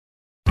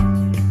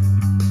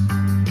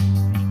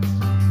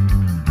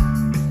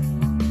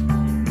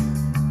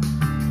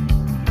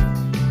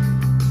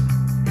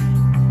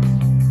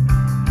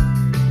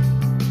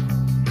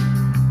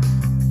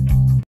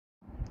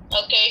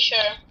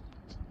Sure.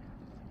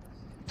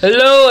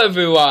 Hello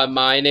everyone,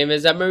 my name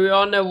is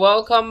Emerion and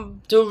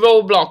welcome to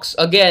Roblox.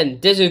 Again,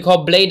 this is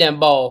called Blade and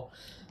Ball.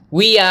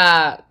 We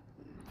are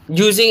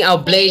using our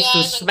blades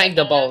to smack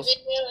the balls.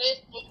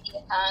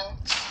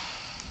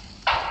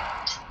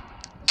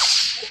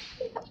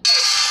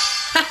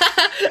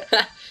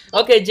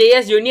 Okay,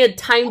 JS, you need to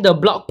time the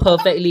block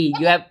perfectly.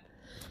 You have...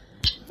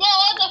 Bro,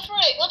 what the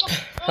frick? What the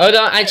frick? Hold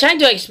on, I'm trying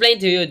to explain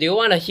to you. Do you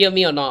want to hear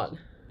me or not?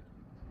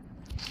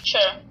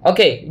 Sure.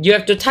 Okay, you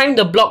have to time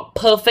the block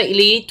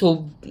perfectly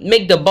to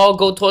make the ball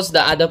go towards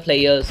the other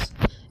players.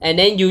 And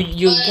then you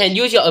can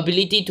use your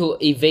ability to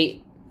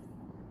evade.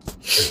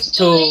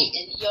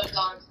 You're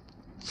gone.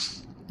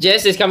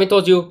 JS is coming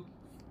towards you.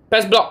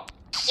 Press block.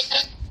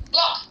 Yeah.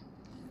 Block.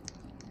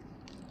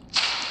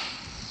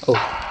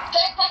 Oh.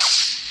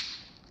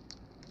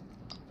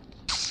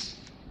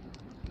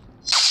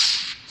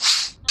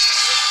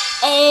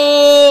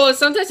 Oh,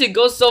 sometimes it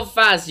goes so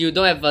fast you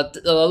don't have a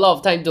lot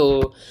of time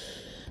to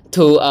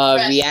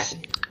react.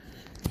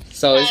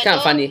 So it's kind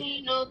of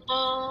funny.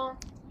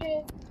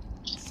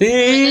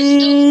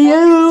 See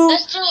you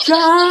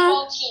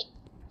try.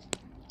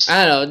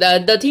 I don't know.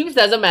 The teams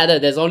doesn't matter.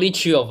 There's only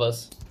 3 of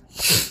us.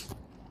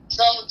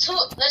 So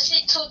let's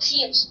say 2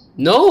 teams.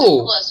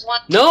 No.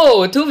 2+1.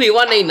 No,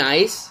 2v1 ain't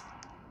nice.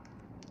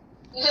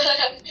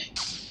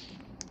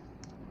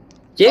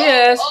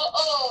 Yes.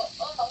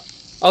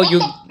 Oh,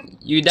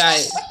 you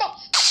died.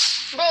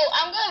 Bro,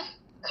 I'm gonna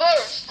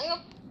curse.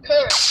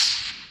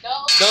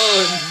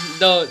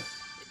 Don't.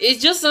 It's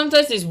just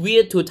sometimes it's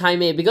weird to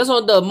time it because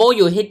the more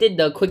you hit it,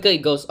 the quicker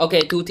it goes.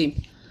 Okay, 2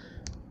 teams.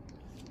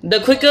 The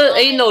quicker,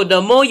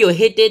 the more you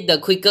hit it, the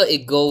quicker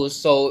it goes.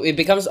 So it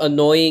becomes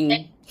annoying.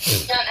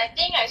 I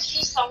think I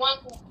see someone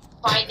who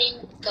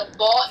fighting the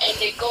ball and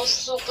they go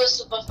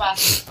super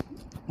fast.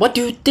 What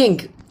do you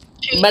think?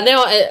 But then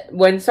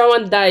when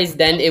someone dies,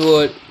 then it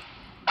would.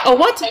 Oh,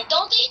 what? I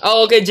don't think.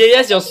 Oh, okay,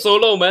 JS, you're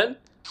solo, man.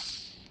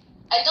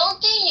 I don't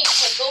think you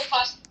can go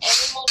fast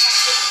any more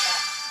faster than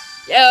that.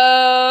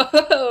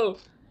 Yeah.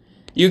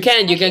 You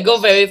can go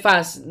very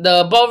fast.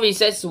 The ball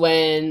resets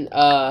when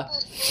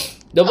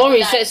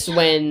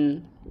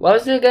what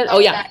was it again? Oh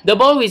yeah, the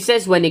ball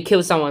resets when it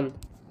kills someone.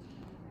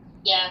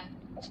 Yeah.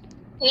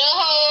 No,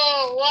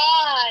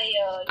 why?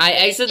 I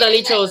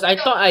accidentally chose. I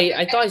thought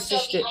I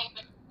switched it.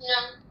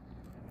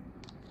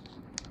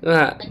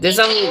 There's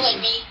some.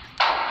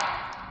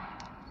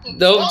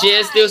 No,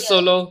 JS still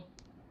solo.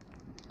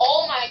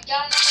 Oh my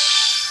god.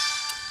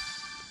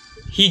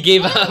 He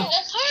gave up.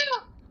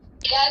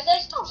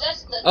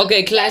 Guys,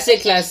 Okay,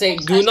 classic.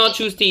 Do not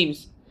choose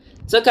teams.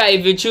 It's okay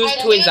if you choose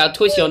twins. I'll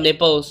twist your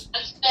nipples.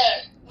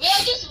 We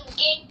are just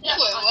game.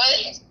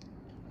 What?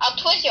 I'll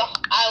twist your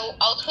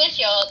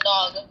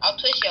dog. I'll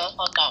twist your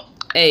hot dog.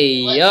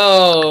 Hey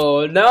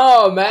yo,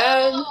 no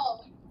man.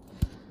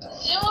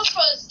 0%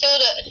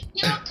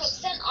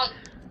 on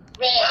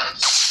red.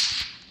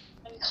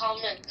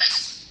 Uncommon.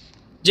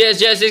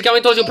 JS is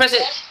coming towards you. Press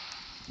it.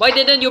 Why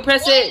didn't you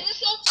press it? It was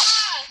so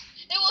fast.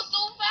 It was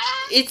so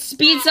fast. It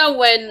speeds up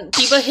when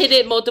people hit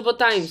it multiple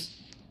times.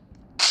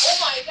 Oh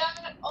my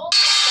god.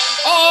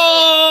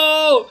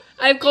 Oh!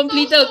 I've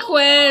completed a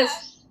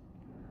quest.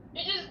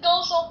 It just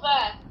goes so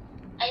fast.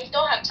 I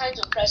don't have time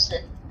to press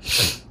it.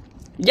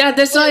 Yeah,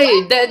 that's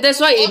why. That's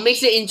why it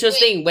makes it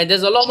interesting when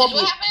there's a lot more.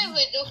 What happens if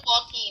we do 4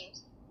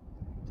 teams?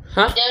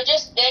 Huh? They're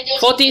just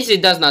 4 teams,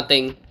 it does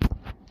nothing.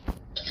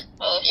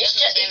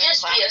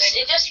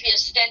 It just be a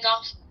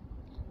standoff.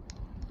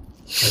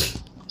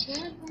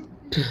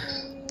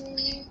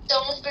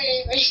 Don't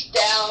bring me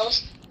down.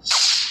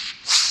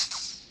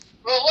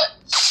 Bro, what?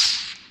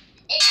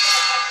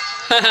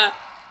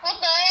 What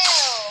the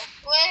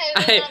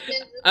hell?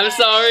 I'm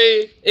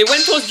sorry. It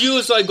went towards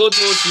you, so I go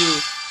towards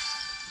you.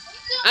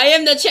 I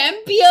am the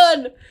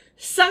champion.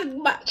 Suck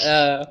my.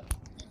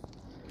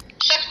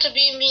 Suck to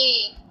be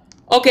me.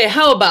 Okay,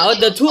 how about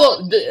the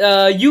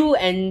you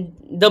and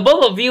the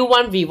both of you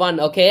 1v1?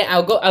 Okay,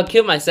 I'll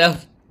kill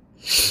myself.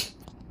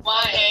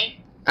 Why?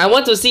 I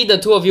want to see the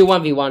 2 of you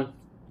 1v1.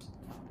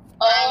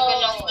 Oh,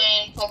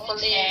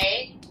 hopefully.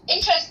 Okay.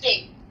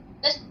 Interesting.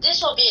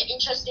 This will be an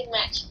interesting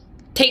match.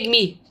 Take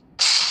me.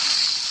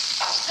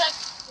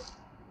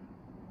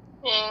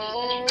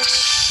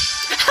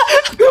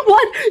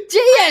 What?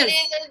 JS!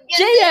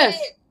 JS!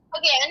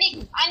 Okay, I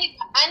need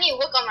to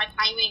work on my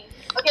timing.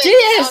 Okay.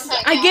 JS!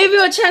 I gave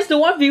you a chance to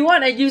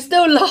 1v1 and you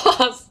still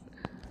lost.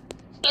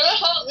 No.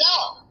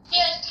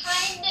 Yeah,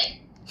 time it.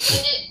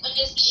 When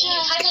it's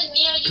kind of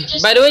near, you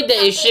just. By the way,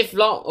 there is shift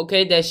lock.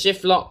 Okay, there's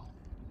shift lock.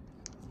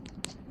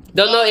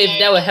 Don't know if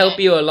that will help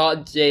you a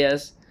lot,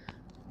 JS.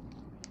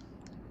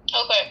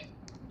 Okay.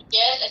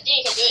 Yes, I think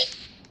you can do it.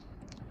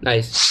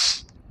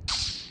 Nice.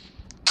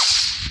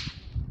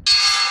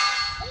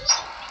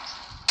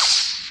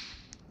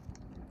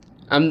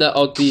 I'm the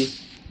ulti.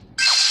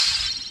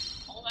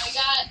 Oh my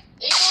god,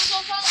 it goes so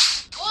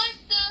fast. What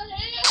the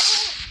hell?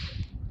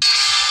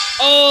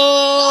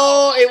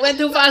 Oh, it went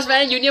too fast,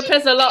 man. You need to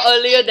press a lot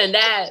earlier than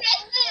that.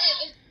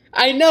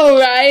 I know,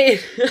 right?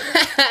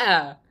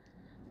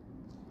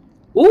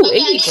 Ooh,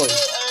 80 coins.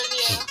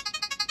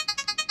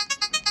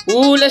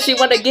 Ooh, let's see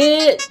what I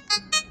get.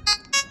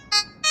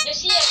 Let's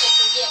see if I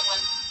can get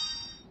one.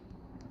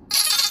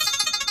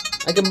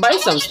 I can buy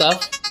some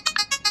stuff.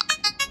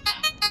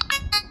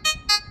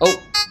 Oh.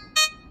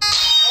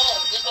 Oh,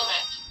 this will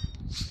match.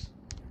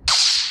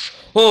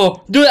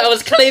 Oh, dude, I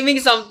was claiming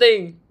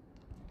something.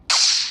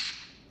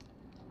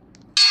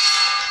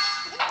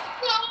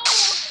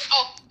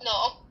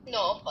 No.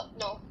 No.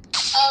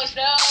 Oh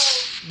no.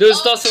 Dude,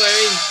 stop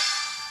swearing.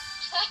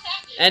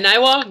 And I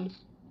won.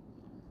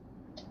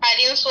 I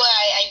didn't swear.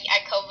 I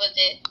covered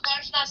it.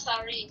 I'm not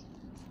sorry.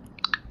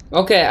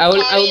 Okay, I will.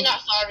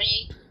 Not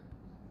sorry.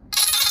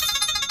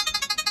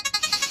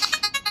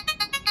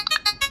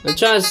 I'm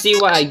trying to see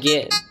what I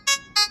get.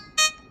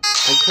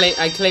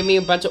 I claiming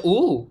a bunch of.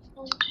 Ooh.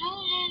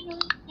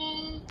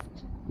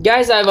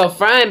 Guys, I have a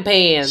frying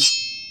pan.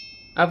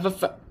 I have a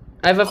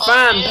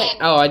frying pan.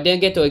 Oh, I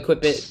didn't get to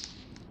equip it.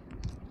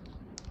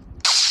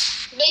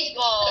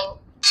 Baseball.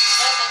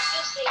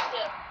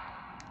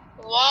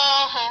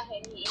 Wow.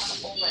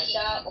 Oh my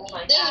god.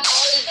 This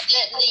ball is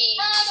deadly.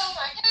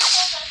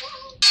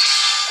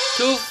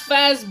 Too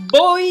fast,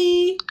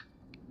 boy.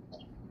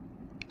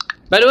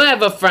 By the way, I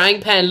have a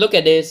frying pan. Look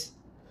at this.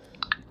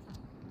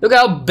 Look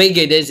how big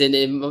it is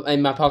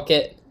in my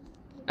pocket.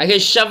 I can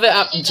shove it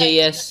up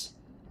JS.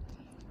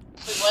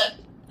 Wait, what?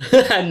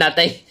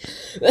 Nothing.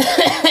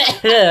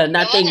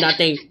 Nothing.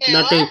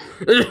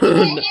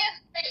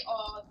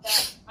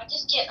 I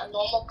just get a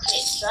normal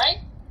crate, right?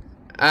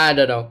 I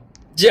don't know.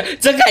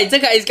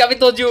 Zhekai is coming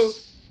towards you.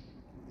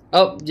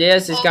 Oh,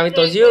 JS is coming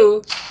towards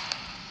you.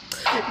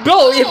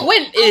 Bro,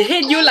 it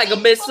hit you like a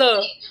missile. I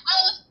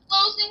was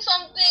closing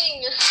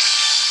something.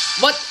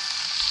 What?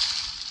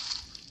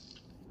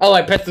 Oh,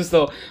 I pressed too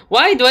slow.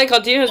 Why do I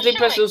continuously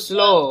press too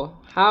slow?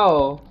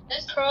 How?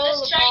 Let's try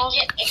and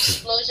get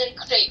explosion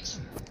crates.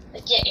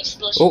 Let's get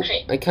explosion Oh,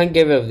 crate. I can't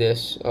get rid of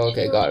this.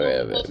 Okay, got rid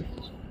of it.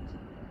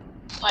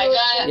 My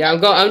god. Yeah,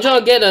 I'm trying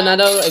to get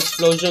another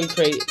explosion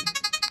crate.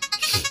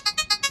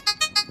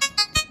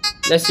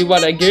 Let's see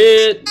what I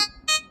get.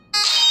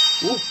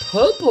 Ooh,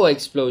 purple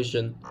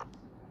explosion.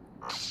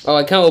 Oh,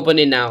 I can't open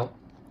it now.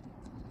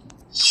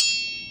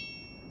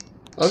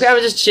 Okay,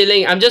 I'm just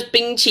chilling. I'm just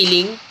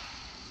chilling.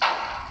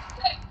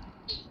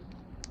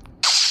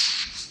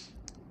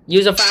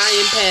 Use a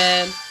frying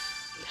pan.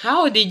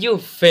 How did you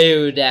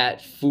fail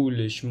that,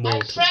 foolish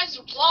mortal? My friends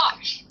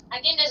blocked. I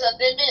think there's a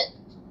limit.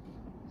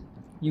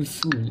 You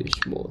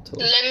foolish mortal.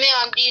 Limit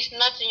on these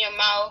nuts in your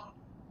mouth.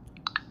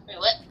 Wait,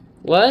 what?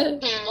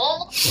 What?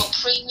 Normal or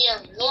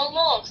premium?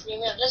 Normal or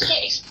premium? Let's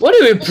get What do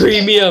you mean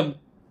premium?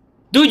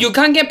 Dude, you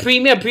can't get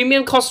premium.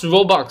 Premium costs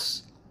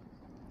Robux.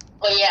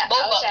 Oh yeah.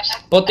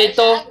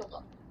 Potato.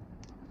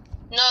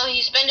 No,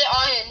 he spent it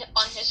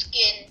on his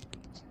skin.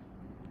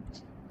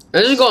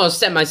 I'm just gonna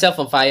set myself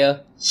on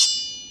fire.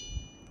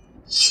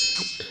 It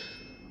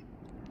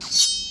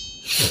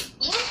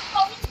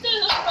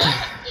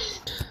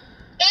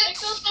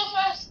goes so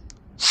fast.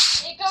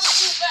 It goes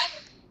too fast.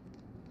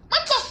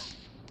 What the?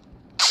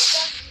 It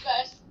goes too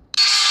fast.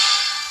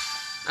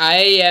 I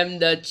am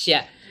the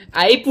chat.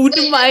 I put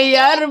my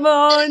arm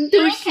on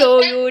to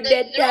show you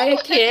that I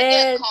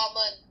can.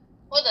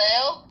 What the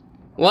hell?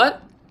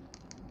 What?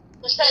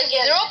 There's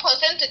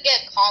 0% to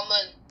get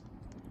common.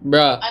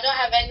 Bruh. I don't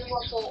have any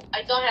more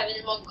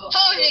gold. So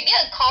if you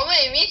get common,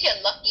 it means you're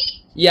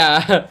lucky?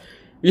 Yeah.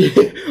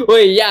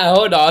 Wait, yeah,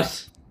 hold on.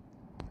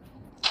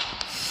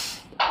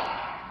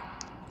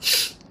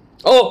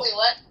 Oh, Wait,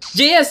 what?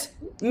 JS,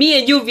 me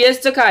and you vs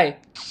Zhekai.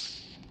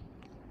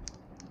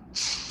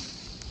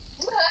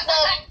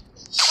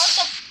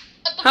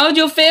 How'd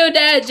you fail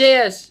that,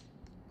 JS?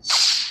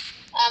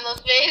 I'm a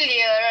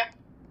failure.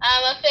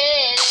 Oh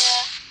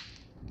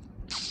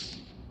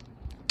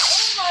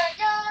my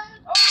god.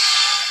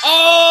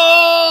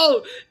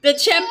 Oh, the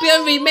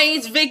champion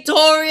remains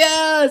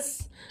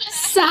victorious.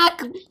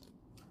 Suck.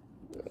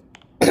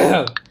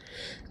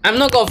 I'm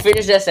not gonna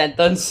finish that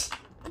sentence.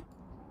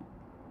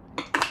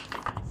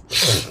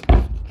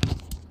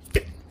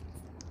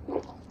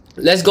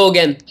 Let's go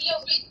again.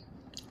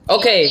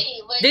 Okay,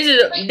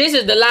 this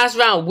is the last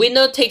round.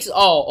 Winner takes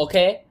all.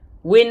 Okay,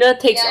 winner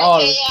takes all.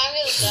 Okay, yeah, I'm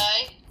gonna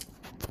die.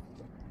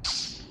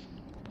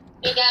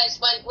 Hey guys,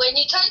 when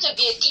you try to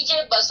be a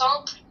DJ, but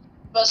song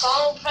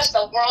press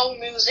the wrong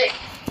music.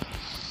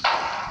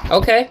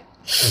 Okay.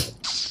 This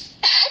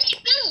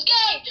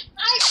game!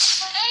 I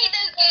hate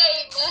this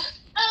game!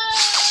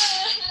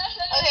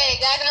 Okay,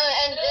 guys, I'm gonna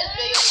end this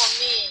video for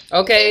me.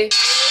 Okay.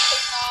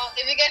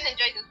 If you guys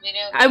enjoyed this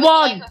video, I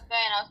won! like,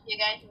 subscribe, and I'll see you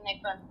guys in the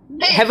next one.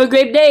 Have a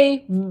great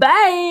day.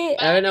 Bye.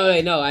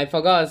 No, I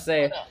forgot to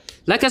say.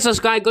 Like and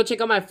subscribe. Go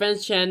check out my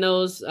friends'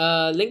 channels.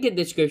 Link in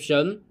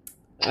description.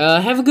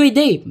 Have a great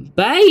day.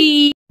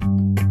 Bye.